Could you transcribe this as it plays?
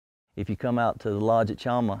If you come out to the lodge at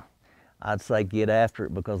Chama, I'd say get after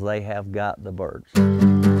it because they have got the birds.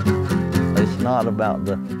 It's not about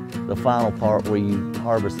the final part where you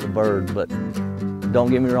harvest the bird, but don't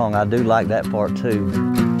get me wrong, I do like that part too.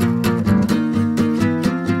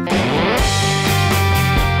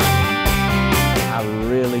 I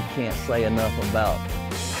really can't say enough about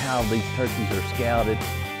how these turkeys are scouted,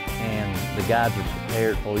 and the guides are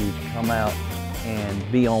prepared for you to come out and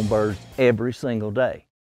be on birds every single day.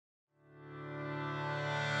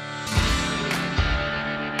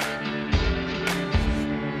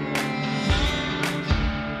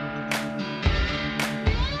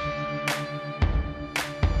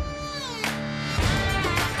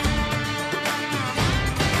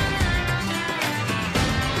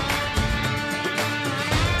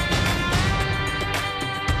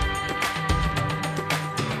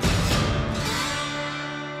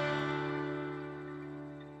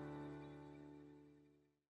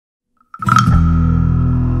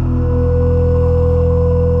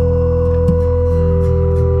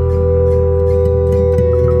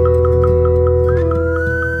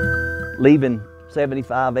 Leaving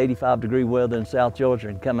 75, 85 degree weather in South Georgia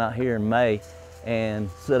and come out here in May and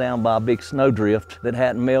sit down by a big snowdrift that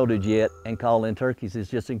hadn't melted yet and call in turkeys is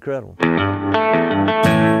just incredible.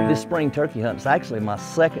 This spring turkey hunt is actually my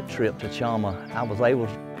second trip to Chama. I was able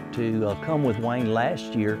to come with Wayne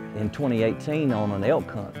last year in 2018 on an elk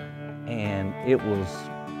hunt, and it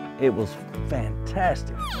was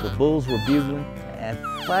fantastic. The bulls were bugling. In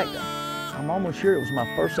fact, I'm almost sure it was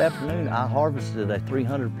my first afternoon I harvested a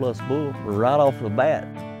 300 plus bull right off the bat.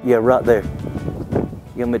 Yeah, right there.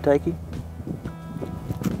 You want me to take you?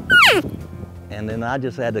 And then I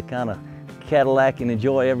just had to kind of Cadillac and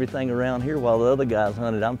enjoy everything around here while the other guys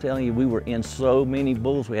hunted. I'm telling you, we were in so many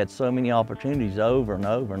bulls. We had so many opportunities over and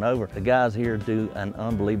over and over. The guys here do an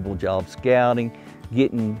unbelievable job scouting,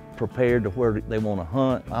 getting prepared to where they want to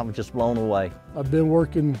hunt. I was just blown away. I've been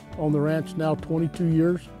working on the ranch now 22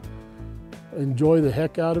 years. Enjoy the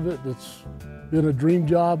heck out of it. It's been a dream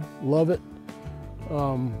job, love it.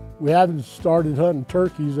 We haven't started hunting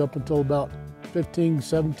turkeys up until about 15,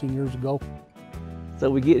 17 years ago. So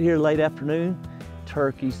we get here late afternoon,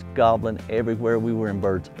 turkeys gobbling everywhere. We were in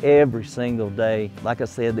birds every single day. Like I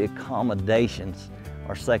said, the accommodations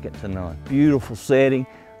are second to none. Beautiful setting,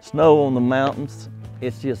 snow on the mountains.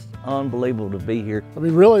 It's just unbelievable to be here. I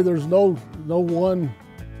mean, really, there's no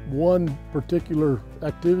one particular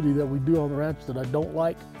activity that we do on the ranch that I don't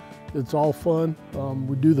like. It's all fun.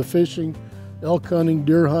 We do the fishing, elk hunting,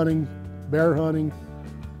 deer hunting, bear hunting,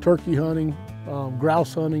 turkey hunting,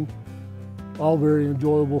 grouse hunting, all very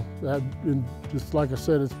enjoyable. Just like I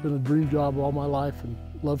said, it's been a dream job all my life and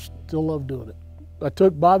still love doing it. I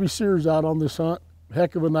took Bobby Sears out on this hunt.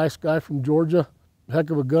 Heck of a nice guy from Georgia, heck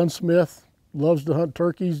of a gunsmith, loves to hunt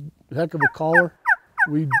turkeys, heck of a caller.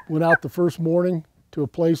 We went out the first morning to a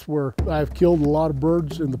place where I've killed a lot of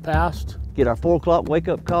birds in the past. Get our 4 o'clock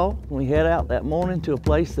wake-up call. We head out that morning to a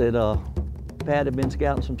place that Pat had been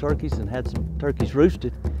scouting some turkeys and had some turkeys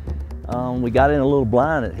roosted. We got in a little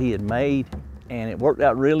blind that he had made, and it worked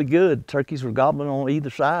out really good. Turkeys were gobbling on either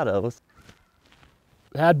side of us.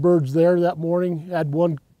 Had birds there that morning. Had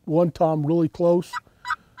one tom really close.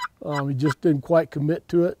 He just didn't quite commit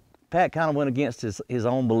to it. Pat kind of went against his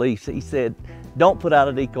own beliefs. He said, don't put out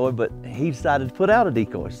a decoy, but he decided to put out a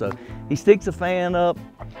decoy. So he sticks a fan up.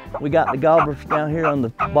 We got the gobblers down here on the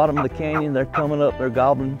bottom of the canyon. They're coming up, they're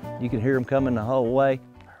gobbling. You can hear them coming the whole way.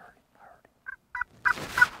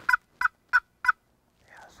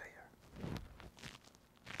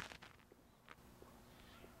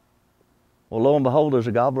 Well, lo and behold, there's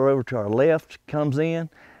a gobbler over to our left, comes in,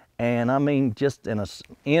 and I mean, just in an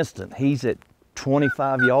instant, he's at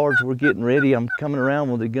 25 yards, we're getting ready. I'm coming around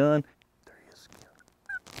with a gun. There he is.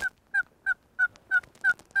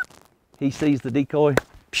 He sees the decoy,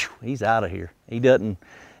 he's out of here. He doesn't,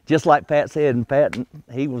 just like Pat said, and Pat,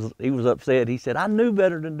 he was upset. He said, I knew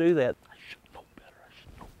better than do that. I should know better.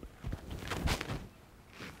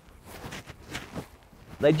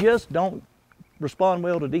 They just don't respond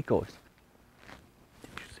well to decoys.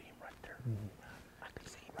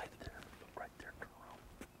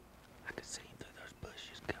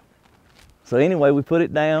 So anyway, we put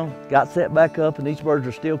it down, got set back up, and these birds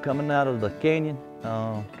are still coming out of the canyon.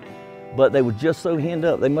 But they were just so henned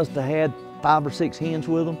up. They must have had 5 or 6 hens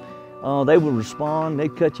with them. They would respond,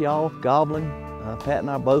 they'd cut you off, gobbling. Pat and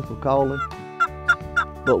I both were calling.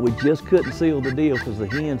 But we just couldn't seal the deal because the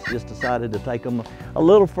hens just decided to take them a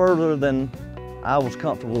little further than I was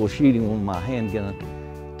comfortable with shooting with my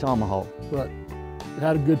handgun tomahawk. But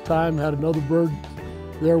had a good time, had another bird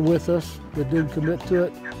there with us that didn't commit to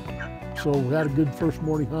it. so we had a good first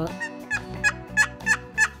morning hunt.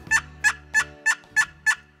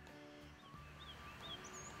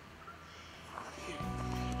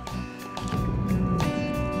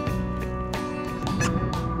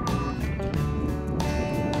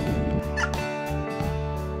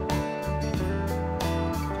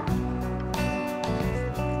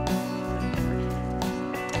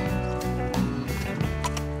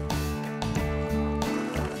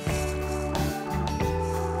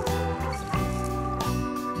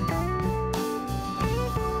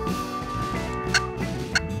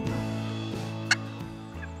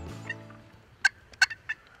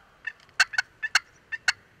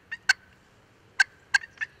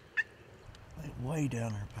 Way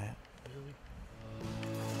down there, Pat.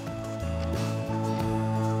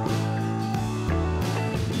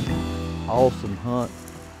 Awesome hunt.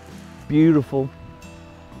 Beautiful,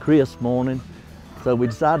 crisp morning. So we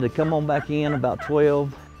decided to come on back in about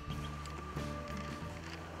 12.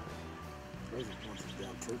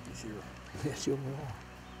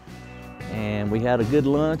 And we had a good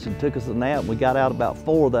lunch and took us a nap. We got out about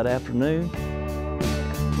 4 that afternoon.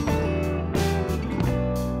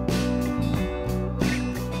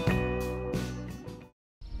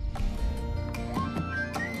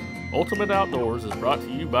 Ultimate Outdoors is brought to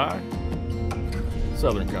you by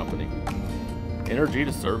Southern Company, energy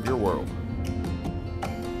to serve your world.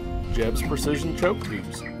 Jeb's Precision Choke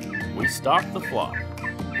Tubes, we stock the flock.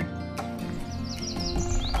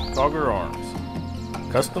 Cogger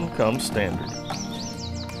Arms, custom comes standard.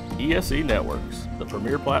 ESE Networks, the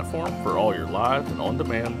premier platform for all your live and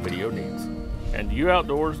on-demand video needs. And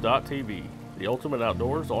YouOutdoors.tv, the Ultimate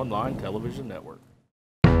Outdoors online television network.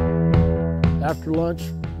 After lunch,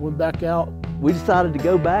 went back out. We decided to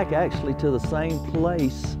go back actually to the same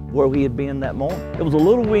place where we had been that morning. It was a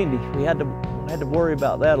little windy. We had to worry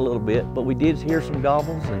about that a little bit, but we did hear some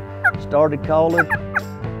gobbles and started calling.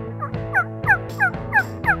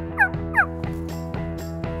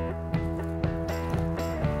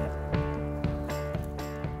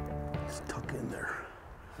 Stuck in there.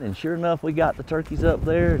 And sure enough, we got the turkeys up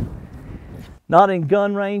there, not in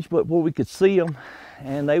gun range, but where we could see them,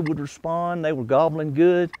 and they would respond. They were gobbling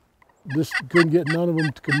good. Just couldn't get none of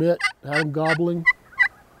them to commit. Had them gobbling.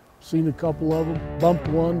 Seen a couple of them. Bumped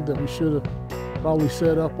one that we should have probably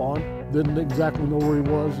set up on. Didn't exactly know where he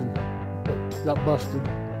was and got busted.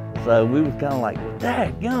 So we was kind of like,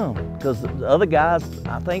 dadgum, because the other guys,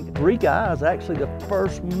 I think 3 guys actually the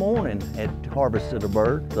first morning had harvested a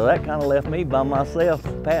bird. So that kind of left me by myself,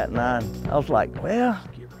 Pat and I. I was like, well,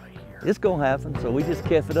 it's gonna happen. So we just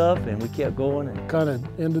kept it up and we kept going. And kind of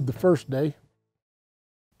ended the first day.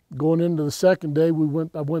 Going into the second day, I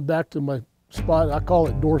went back to my spot. I call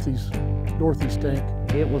it Dorothy's tank.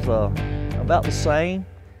 it was about the same.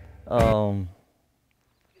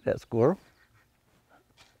 That squirrel.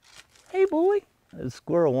 Hey boy. The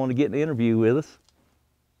squirrel wanted to get an interview with us.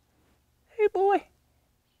 Hey boy.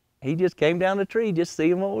 He just came down the tree just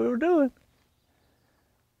seeing what we were doing.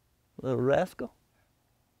 Little rascal.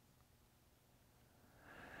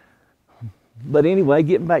 But anyway,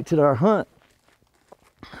 getting back to our hunt.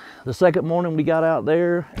 The second morning we got out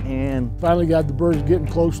there and finally got the birds getting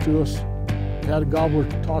close to us. Had a gobbler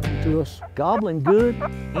talking to us. Gobbling good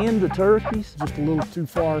in the turkeys. Just a little too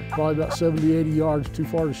far, probably about 70, 80 yards too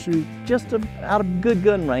far to shoot. Just out of good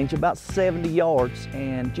gun range, about 70 yards,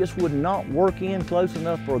 and just would not work in close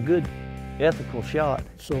enough for a good ethical shot.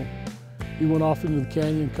 So he went off into the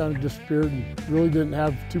canyon, kind of disappeared, and really didn't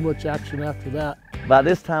have too much action after that. By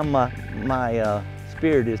this time, my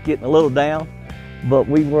spirit is getting a little down, but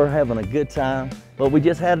we were having a good time. But we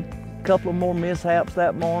just had a couple of more mishaps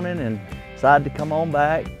that morning and decided to come on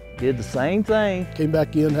back, did the same thing. Came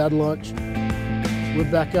back in, had lunch,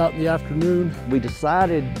 went back out in the afternoon. We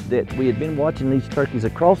decided that we had been watching these turkeys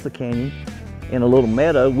across the canyon in a little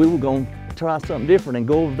meadow. We were going to try something different and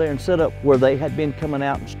go over there and set up where they had been coming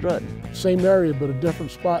out and strutting. Same area, but a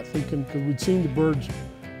different spot, thinking, because we'd seen the birds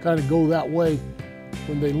kind of go that way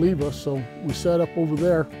when they leave us, so we set up over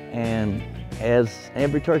there. And as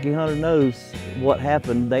every turkey hunter knows what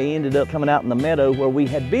happened, they ended up coming out in the meadow where we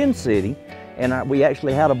had been sitting, and we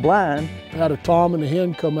actually had a blind. Had a tom and a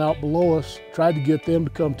hen come out below us, tried to get them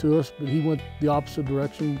to come to us, but he went the opposite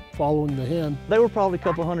direction following the hen. They were probably a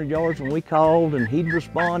couple hundred yards when we called, and he'd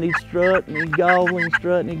respond, he'd strut, and he'd gobble, and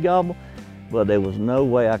strut, and he'd gobble. But there was no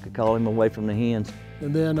way I could call him away from the hens.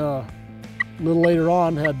 And then a little later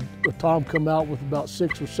on, had a tom come out with about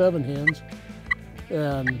 6 or 7 hens,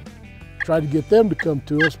 and tried to get them to come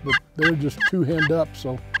to us, but they were just too henned up,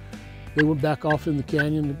 so they went back off in the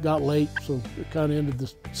canyon. It got late, so it kind of ended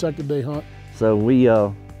the second day hunt. So we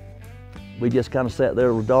We just kind of sat there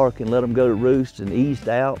in the dark and let them go to roost and eased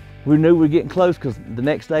out. We knew we were getting close because the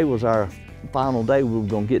next day was our final day we were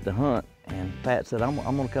going to get to hunt. And Pat said, I'm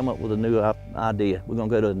going to come up with a new idea. We're going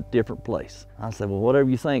to go to a different place. I said, well, whatever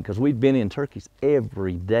you think, because we'd been in turkeys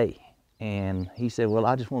every day. And he said, well,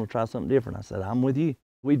 I just want to try something different. I said, I'm with you.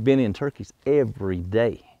 We'd been in turkeys every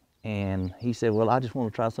day. And he said, well, I just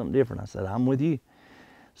want to try something different. I said, I'm with you.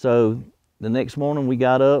 So the next morning we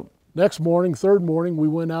got up. Next morning, third morning, we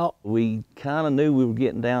went out. We kind of knew we were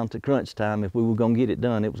getting down to crunch time. If we were going to get it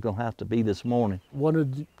done, it was going to have to be this morning.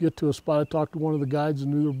 Wanted to get to a spot. I talked to one of the guides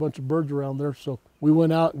and knew there were a bunch of birds around there. So we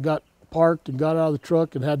went out and got parked and got out of the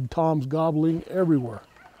truck and had toms gobbling everywhere.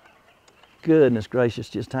 Goodness gracious,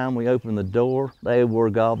 just time we opened the door, they were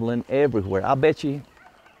gobbling everywhere. I bet you,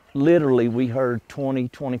 literally, we heard 20,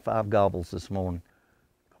 25 gobbles this morning.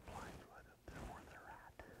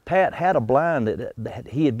 Pat had a blind that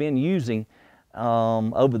he had been using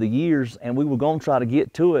over the years, and we were going to try to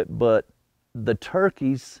get to it, but the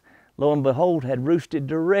turkeys, lo and behold, had roosted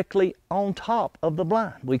directly on top of the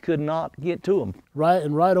blind. We could not get to them.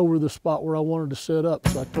 Right over the spot where I wanted to set up.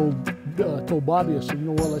 So I told Bobby, I said, you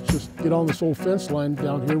know what, let's just get on this old fence line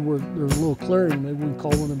down here where there's a little clearing. Maybe we can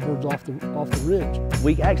call one of them birds off the ridge.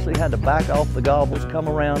 We actually had to back off the gobbles, come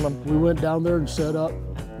around them. We went down there and set up.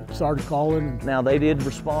 Started calling. Now they did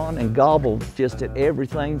respond and gobbled just at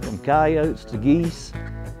everything from coyotes to geese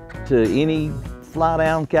to any fly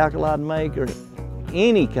down calcul I'd make or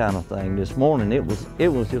any kind of thing this morning. It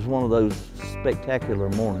was just one of those spectacular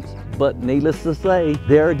mornings. But needless to say,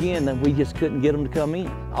 there again, we just couldn't get them to come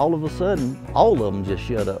in. All of a sudden, all of them just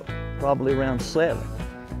shut up, probably around 7.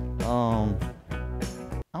 I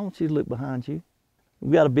want you to look behind you.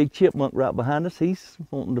 We've got a big chipmunk right behind us. He's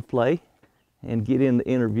wanting to play and get in the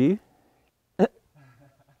interview.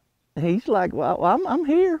 He's like, well, I'm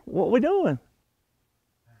here. What we doing?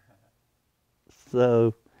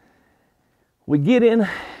 So we get in,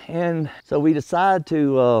 and so we decide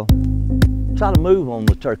to try to move on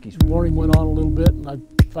the turkeys. The morning went on a little bit, and I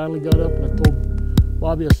finally got up and I told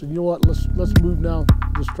Bobby, I said, you know what, let's move now.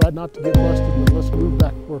 Just try not to get busted, but let's move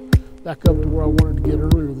back up to where I wanted to get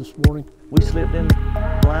earlier this morning. We slipped in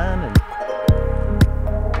the blind and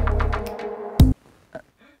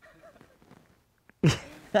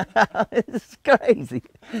it's crazy.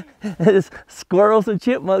 Squirrels and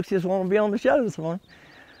chipmunks just want to be on the show this morning.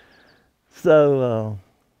 So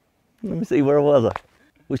let me see, where was I?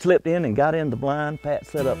 We slipped in and got in the blind. Pat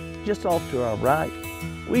set up just off to our right.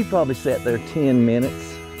 We probably sat there 10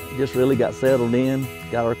 minutes, just really got settled in,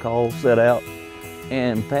 got our call set out,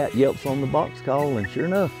 and Pat yelps on the box call, and sure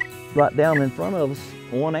enough, right down in front of us,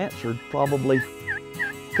 one answered probably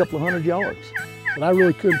a couple of 100 yards. But I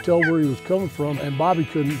really couldn't tell where he was coming from, and Bobby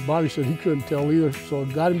said he couldn't tell either, so I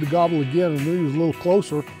got him to gobble again, and then he was a little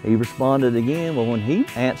closer. He responded again, but when he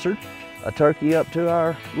answered, a turkey up to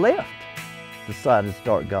our left decided to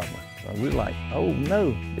start gobbling. So we're like, oh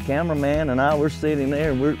no. The cameraman and I were sitting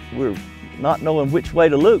there, and we're not knowing which way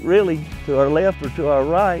to look really, to our left or to our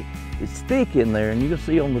right. It's thick in there, and you can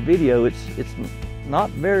see on the video, it's not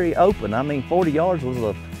very open. I mean, 40 yards was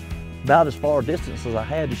about as far a distance as I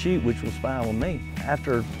had to shoot, which was fine with me.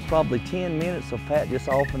 After probably 10 minutes of Pat just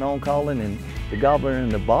off and on calling and the gobbler in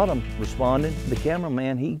the bottom responding, the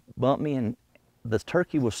cameraman, he bumped me, and the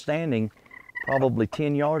turkey was standing probably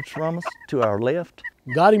 10 yards from us to our left.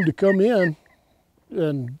 Got him to come in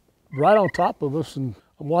and right on top of us, and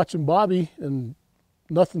I'm watching Bobby and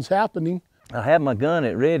nothing's happening. I had my gun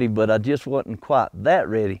at ready, but I just wasn't quite that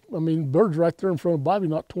ready. I mean, bird's right there in front of Bobby,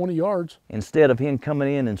 not 20 yards. Instead of him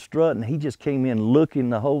coming in and strutting, he just came in looking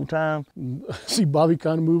the whole time. See Bobby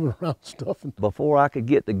kind of moving around stuff. Before I could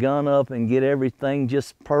get the gun up and get everything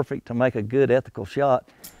just perfect to make a good ethical shot,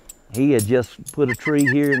 he had just put a tree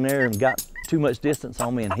here and there and got too much distance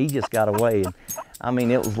on me, and he just got away. And I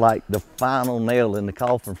mean, it was like the final nail in the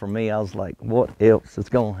coffin for me. I was like, what else is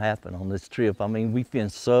gonna happen on this trip? I mean, we've been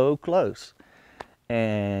so close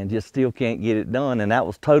and just still can't get it done. And that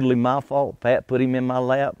was totally my fault. Pat put him in my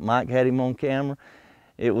lap. Mike had him on camera.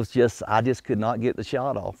 It was just, I just could not get the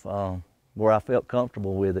shot off where I felt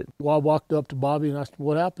comfortable with it. Well, I walked up to Bobby and I said,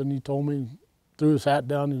 what happened? He told me, threw his hat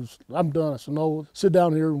down. He was, I'm done. I said, no, sit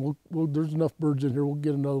down here, and there's enough birds in here. We'll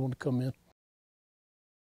get another one to come in.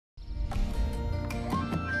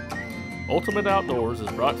 Ultimate Outdoors is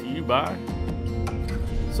brought to you by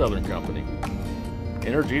Southern Company.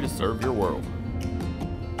 Energy to serve your world.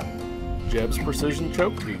 Jeb's Precision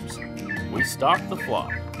Choke Tubes. We stock the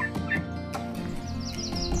flock.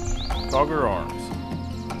 Cogger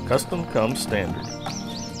Arms. Custom comes standard.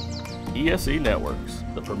 ESE Networks,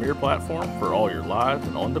 the premier platform for all your live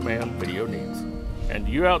and on-demand video needs. and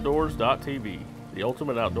yououtdoors.tv, the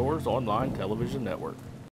ultimate outdoors online television network.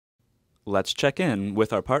 Let's check in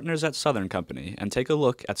with our partners at Southern Company and take a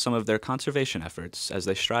look at some of their conservation efforts as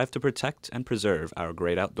they strive to protect and preserve our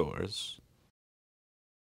great outdoors.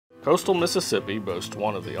 Coastal Mississippi boasts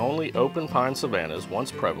one of the only open pine savannas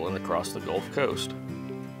once prevalent across the Gulf Coast.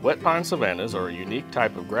 Wet pine savannas are a unique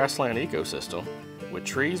type of grassland ecosystem with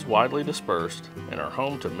trees widely dispersed and are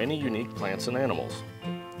home to many unique plants and animals.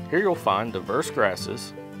 Here you'll find diverse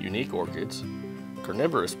grasses, unique orchids,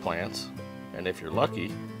 carnivorous plants, and if you're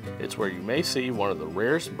lucky, it's where you may see one of the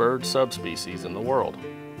rarest bird subspecies in the world.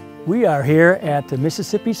 We are here at the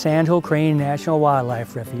Mississippi Sandhill Crane National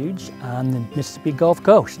Wildlife Refuge on the Mississippi Gulf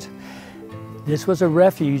Coast. This was a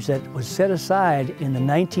refuge that was set aside in the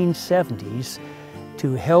 1970s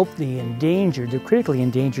to help the critically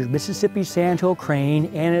endangered Mississippi Sandhill crane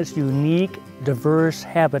and its unique, diverse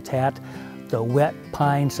habitat, the wet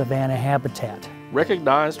pine savanna habitat.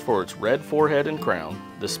 Recognized for its red forehead and crown,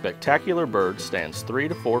 this spectacular bird stands 3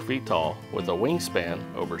 to 4 feet tall with a wingspan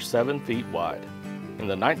over 7 feet wide. In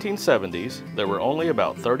the 1970s, there were only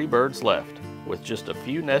about 30 birds left, with just a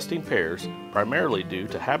few nesting pairs, primarily due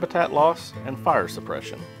to habitat loss and fire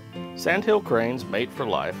suppression. Sandhill cranes mate for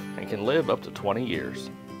life and can live up to 20 years.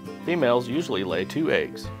 Females usually lay 2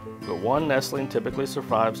 eggs, but one nestling typically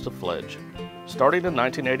survives to fledge. Starting in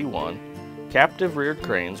 1981, captive reared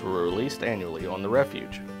cranes were released annually on the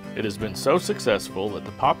refuge. It has been so successful that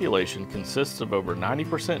the population consists of over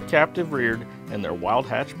 90% captive reared and their wild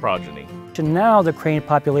hatch progeny. And now the crane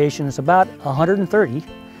population is about 130,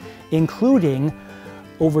 including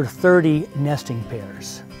over 30 nesting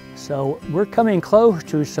pairs. So we're coming close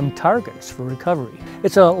to some targets for recovery.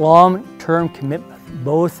 It's a long-term commitment.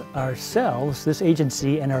 Both ourselves, this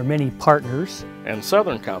agency, and our many partners, and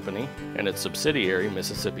Southern Company and its subsidiary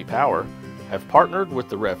Mississippi Power have partnered with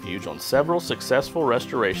the refuge on several successful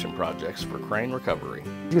restoration projects for crane recovery.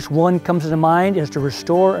 Just one comes to mind is to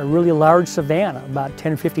restore a really large savanna about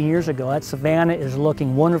 10 or 15 years ago. That savanna is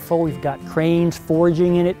looking wonderful. We've got cranes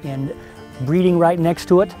foraging in it and breeding right next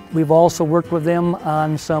to it. We've also worked with them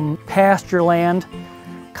on some pasture land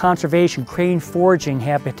conservation, crane foraging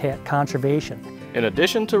habitat conservation. In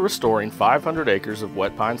addition to restoring 500 acres of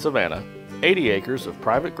wet pine savanna, 80 acres of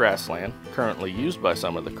private grassland, currently used by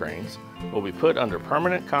some of the cranes, will be put under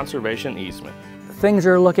permanent conservation easement. Things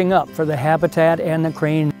are looking up for the habitat and the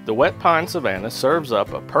crane. The wet pine savanna serves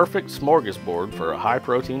up a perfect smorgasbord for a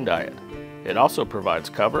high-protein diet. It also provides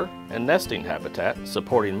cover and nesting habitat,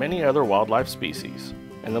 supporting many other wildlife species.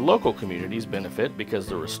 And the local communities benefit because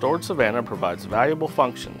the restored savanna provides valuable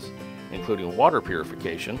functions, including water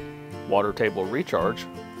purification, water table recharge,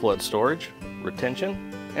 flood storage,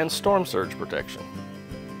 retention, and storm surge protection.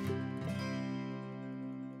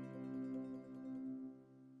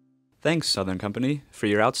 Thanks, Southern Company, for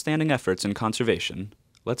your outstanding efforts in conservation.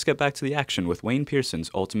 Let's get back to the action with Wayne Pearson's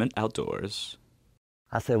Ultimate Outdoors.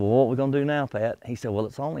 I said, well, what are we gonna do now, Pat? He said, well,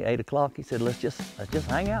 it's only 8 o'clock. He said, let's just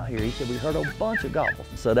hang out here. He said, we heard a bunch of gobbles.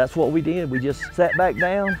 So that's what we did. We just sat back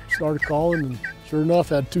down. Started calling, and sure enough,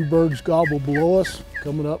 had 2 birds gobble below us,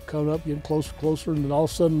 coming up, getting closer, and then all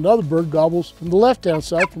of a sudden another bird gobbles from the left-hand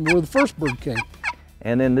side from where the first bird came.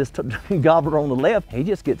 And then this gobbler on the left, he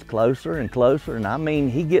just gets closer and closer, and I mean,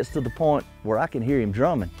 he gets to the point where I can hear him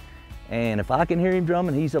drumming. And if I can hear him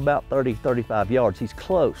drumming, he's about 30, 35 yards. He's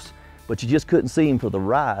close, but you just couldn't see him for the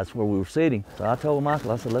rise where we were sitting. So I told Michael,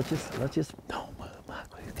 I said, let's just, don't move,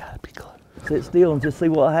 Michael, you gotta be close. Sit still and just see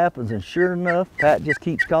what happens. And sure enough, Pat just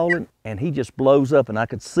keeps calling, and he just blows up, and I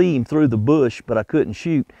could see him through the bush, but I couldn't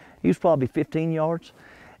shoot. He was probably 15 yards,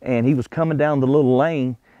 and he was coming down the little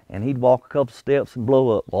lane, and he'd walk a couple steps and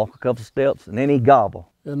blow up, walk a couple steps, and then he'd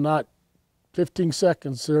gobble. In not 15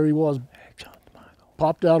 seconds, there he was.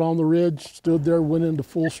 Popped out on the ridge, stood there, went into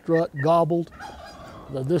full strut, gobbled.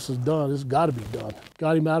 This is done, this has got to be done.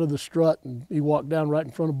 Got him out of the strut, and he walked down right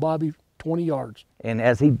in front of Bobby, 20 yards. And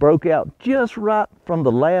as he broke out just right from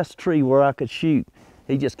the last tree where I could shoot,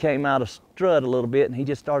 he just came out of strut a little bit, and he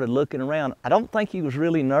just started looking around. I don't think he was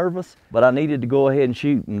really nervous, but I needed to go ahead and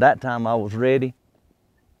shoot, and that time I was ready.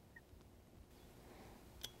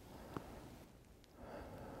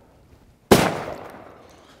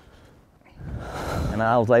 And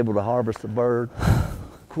I was able to harvest the bird.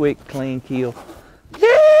 Quick, clean kill.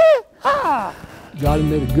 Yeah! Got him,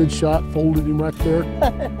 made a good shot, folded him right there.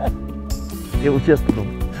 It was just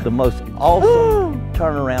the most awesome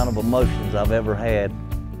turnaround of emotions I've ever had.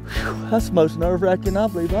 That's the most nerve-wracking I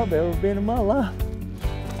believe I've ever been in my life.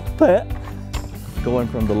 Pat. Going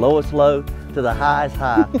from the lowest low to the highest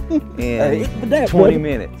high in 20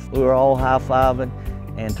 minutes. We were all high-fiving,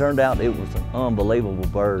 and turned out it was an unbelievable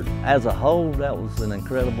bird. As a whole, that was an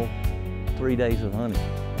incredible 3 days of hunting.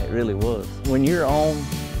 It really was. When you're on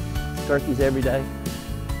turkeys every day,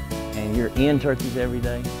 and you're in turkeys every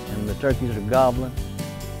day, and the turkeys are gobbling,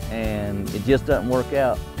 and it just doesn't work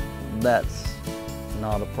out, that's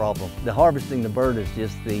not a problem. The harvesting the bird is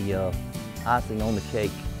just the icing on the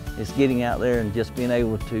cake. It's getting out there and just being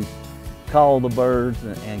able to call the birds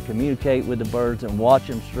and communicate with the birds and watch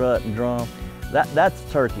them strut and drum. That's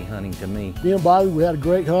turkey hunting to me. Me and Bobby, we had a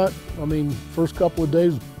great hunt. I mean, first couple of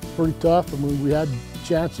days was pretty tough. I mean, we had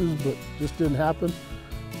chances, but just didn't happen.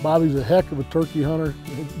 Bobby's a heck of a turkey hunter,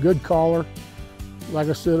 good caller. Like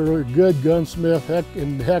I said earlier, good gunsmith,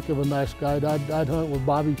 heck of a nice guy. I'd hunt with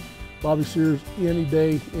Bobby Sears any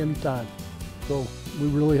day, anytime. So we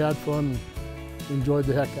really had fun and enjoyed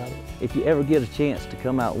the heck out of it. If you ever get a chance to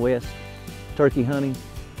come out west turkey hunting,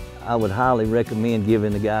 I would highly recommend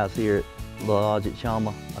giving the guys here at the lodge at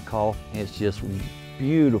Chama a call. It's just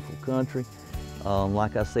beautiful country.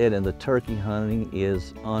 Like I said, and the turkey hunting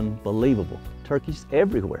is unbelievable. Turkeys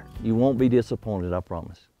everywhere. You won't be disappointed, I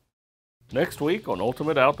promise. Next week on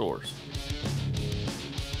Ultimate Outdoors.